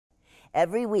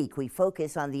Every week, we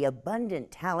focus on the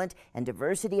abundant talent and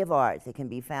diversity of art that can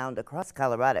be found across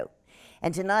Colorado.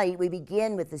 And tonight, we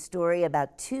begin with the story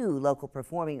about two local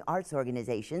performing arts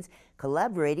organizations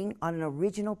collaborating on an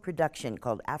original production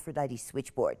called Aphrodite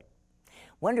Switchboard.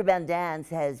 Wonderbound Dance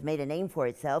has made a name for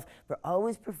itself for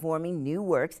always performing new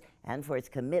works and for its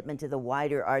commitment to the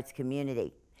wider arts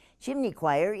community. Chimney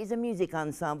Choir is a music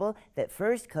ensemble that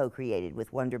first co-created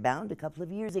with Wonderbound a couple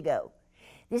of years ago.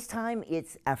 This time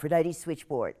it's Aphrodite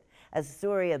Switchboard, a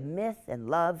story of myth and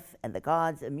love and the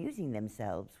gods amusing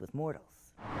themselves with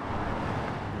mortals.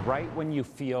 Right when you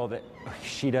feel that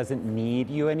she doesn't need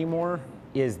you anymore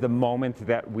is the moment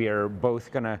that we're both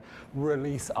gonna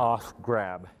release off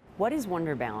grab. What is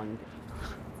Wonderbound?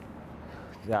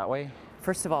 That way?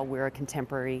 First of all, we're a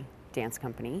contemporary dance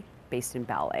company based in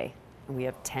ballet. And we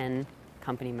have 10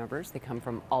 company members. They come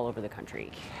from all over the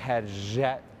country.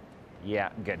 Yeah,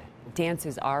 good. Dance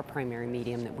is our primary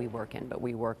medium that we work in, but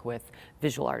we work with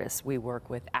visual artists, we work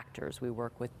with actors, we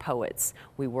work with poets,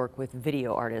 we work with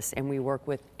video artists, and we work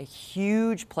with a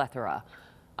huge plethora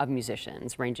of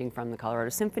musicians, ranging from the Colorado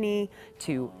Symphony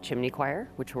to Chimney Choir,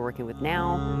 which we're working with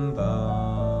now.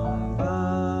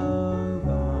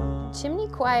 Chimney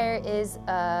Choir is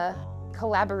a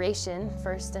collaboration,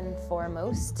 first and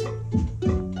foremost.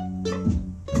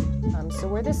 So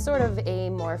we're this sort of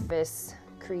amorphous,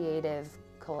 creative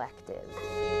collective.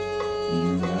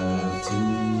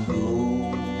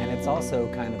 And it's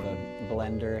also kind of a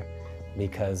blender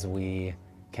because we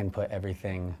can put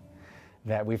everything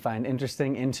that we find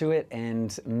interesting into it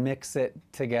and mix it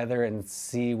together and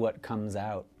see what comes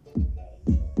out.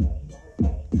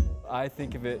 I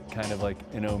think of it kind of like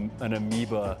an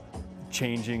amoeba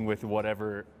changing with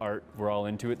whatever art we're all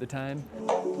into at the time.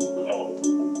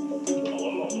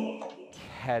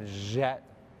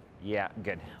 Yeah,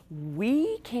 good.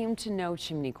 We came to know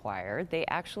Chimney Choir. They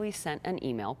actually sent an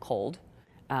email, cold,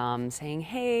 saying,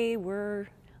 hey, we're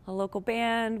a local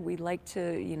band. We'd like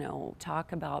to,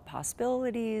 talk about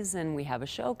possibilities, and we have a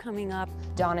show coming up.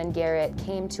 Don and Garrett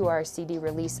came to our CD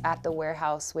release at the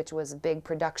Warehouse, which was a big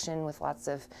production with lots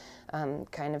of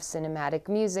kind of cinematic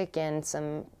music and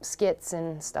some skits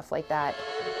and stuff like that.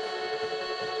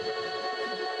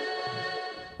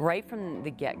 Right from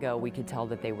the get-go, we could tell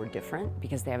that they were different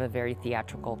because they have a very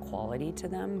theatrical quality to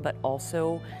them, but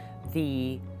also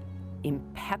the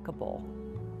impeccable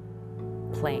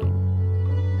playing.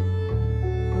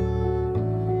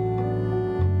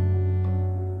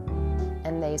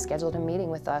 And they scheduled a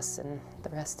meeting with us, and the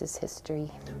rest is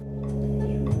history.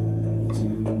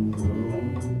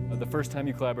 The first time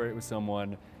you collaborate with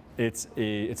someone, it's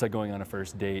like going on a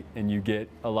first date, and you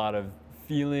get a lot of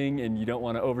feeling, and you don't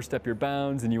want to overstep your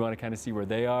bounds, and you want to kind of see where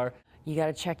they are. You got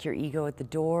to check your ego at the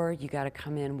door. You got to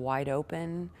come in wide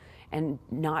open and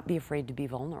not be afraid to be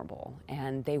vulnerable.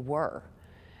 And they were.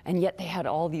 And yet they had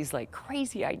all these like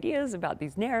crazy ideas about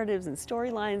these narratives and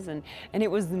storylines, and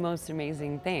it was the most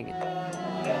amazing thing.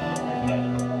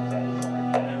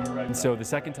 And so the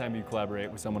second time you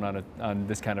collaborate with someone on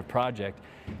this kind of project,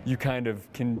 you kind of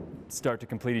can start to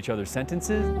complete each other's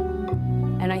sentences.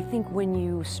 And I think when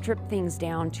you strip things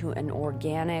down to an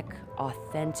organic,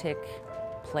 authentic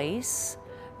place,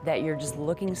 that you're just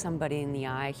looking somebody in the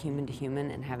eye, human to human,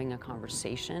 and having a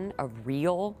conversation, a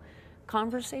real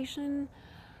conversation,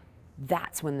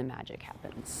 that's when the magic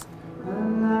happens.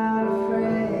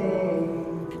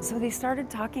 So they started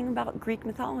talking about Greek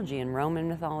mythology and Roman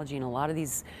mythology and a lot of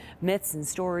these myths and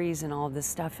stories and all of this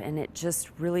stuff, and it just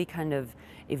really kind of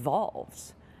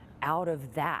evolved out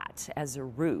of that as a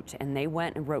root. And they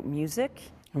went and wrote music.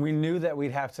 And we knew that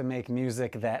we'd have to make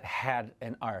music that had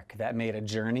an arc, that made a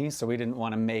journey, so we didn't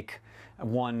want to make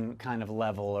one kind of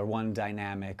level or one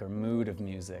dynamic or mood of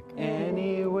music.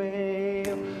 Anyway,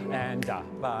 and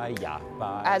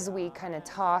as we kind of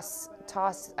toss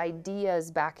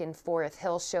ideas back and forth,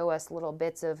 he'll show us little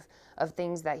bits of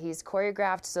things that he's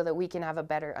choreographed so that we can have a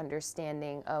better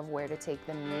understanding of where to take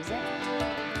the music.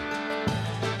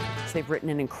 They've written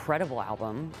an incredible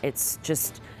album. It's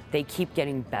just, they keep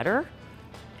getting better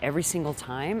every single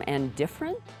time and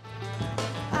different.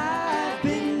 I've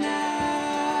been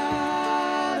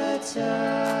out of touch.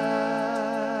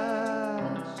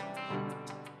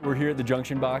 We're here at the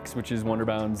Junction Box, which is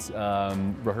Wonderbound's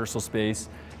rehearsal space.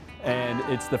 And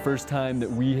it's the first time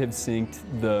that we have synced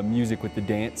the music with the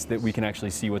dance, that we can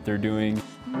actually see what they're doing.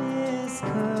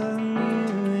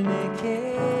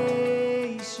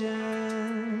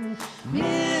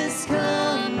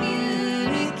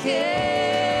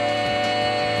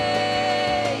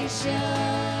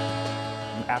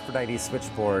 Aphrodite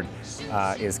Switchboard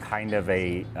is kind of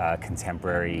a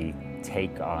contemporary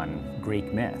take on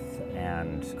Greek myth.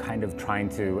 and kind of trying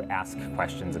to ask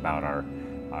questions about our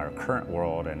current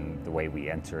world and the way we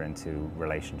enter into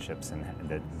relationships and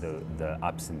the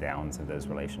ups and downs of those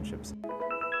relationships.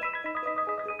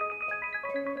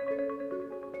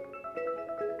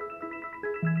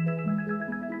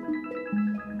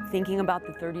 Thinking about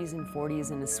the 30s and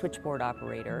 40s and a switchboard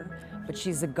operator, but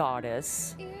she's a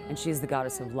goddess, and she's the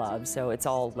goddess of love, so it's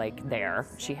all like there.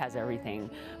 She has everything.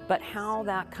 But how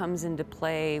that comes into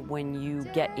play when you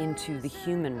get into the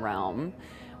human realm,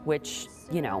 which,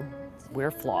 you know,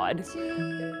 we're flawed.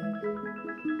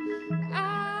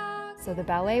 So the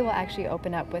ballet will actually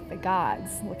open up with the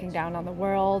gods looking down on the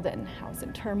world and how it's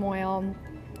in turmoil.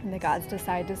 And the gods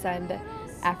decide to send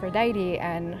Aphrodite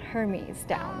and Hermes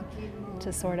down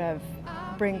to sort of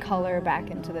bring color back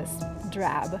into this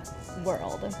drab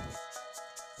world.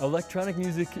 Electronic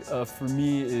music for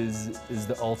me is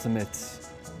the ultimate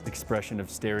expression of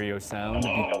stereo sound.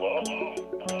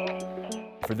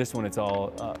 For this one, it's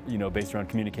all you know, based around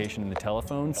communication and the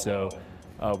telephone. So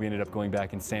we ended up going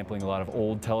back and sampling a lot of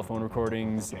old telephone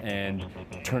recordings and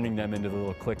turning them into the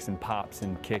little clicks and pops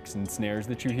and kicks and snares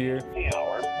that you hear.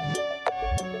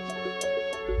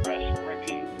 Press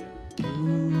repeat.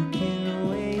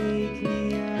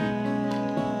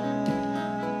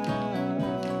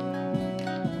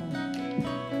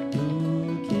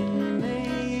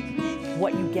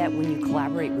 What you get when you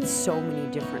collaborate with so many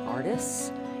different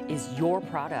artists is your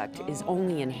product is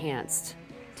only enhanced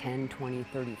 10, 20,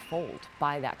 30-fold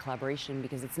by that collaboration,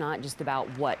 because it's not just about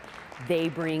what they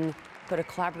bring, but a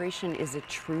collaboration is a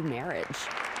true marriage.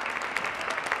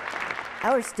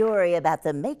 Our story about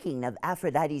the making of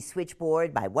Aphrodite's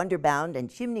Switchboard by Wonderbound and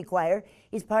Chimney Choir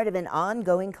is part of an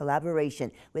ongoing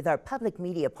collaboration with our public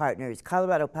media partners,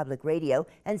 Colorado Public Radio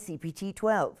and CPT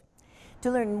 12. To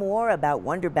learn more about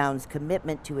Wonderbound's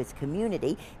commitment to its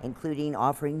community, including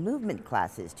offering movement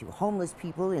classes to homeless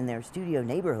people in their studio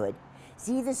neighborhood,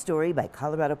 see the story by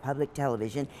Colorado Public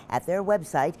Television at their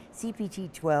website,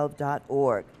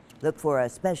 cpt12.org. Look for a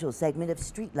special segment of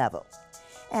Street Level.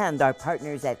 And our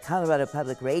partners at Colorado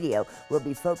Public Radio will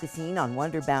be focusing on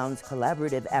Wonderbound's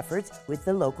collaborative efforts with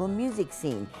the local music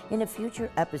scene in a future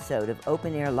episode of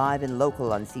Open Air Live and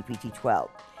Local on CPT 12.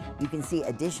 You can see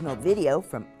additional video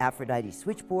from Aphrodite's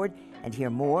Switchboard and hear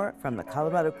more from the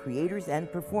Colorado creators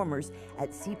and performers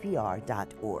at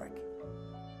cpr.org.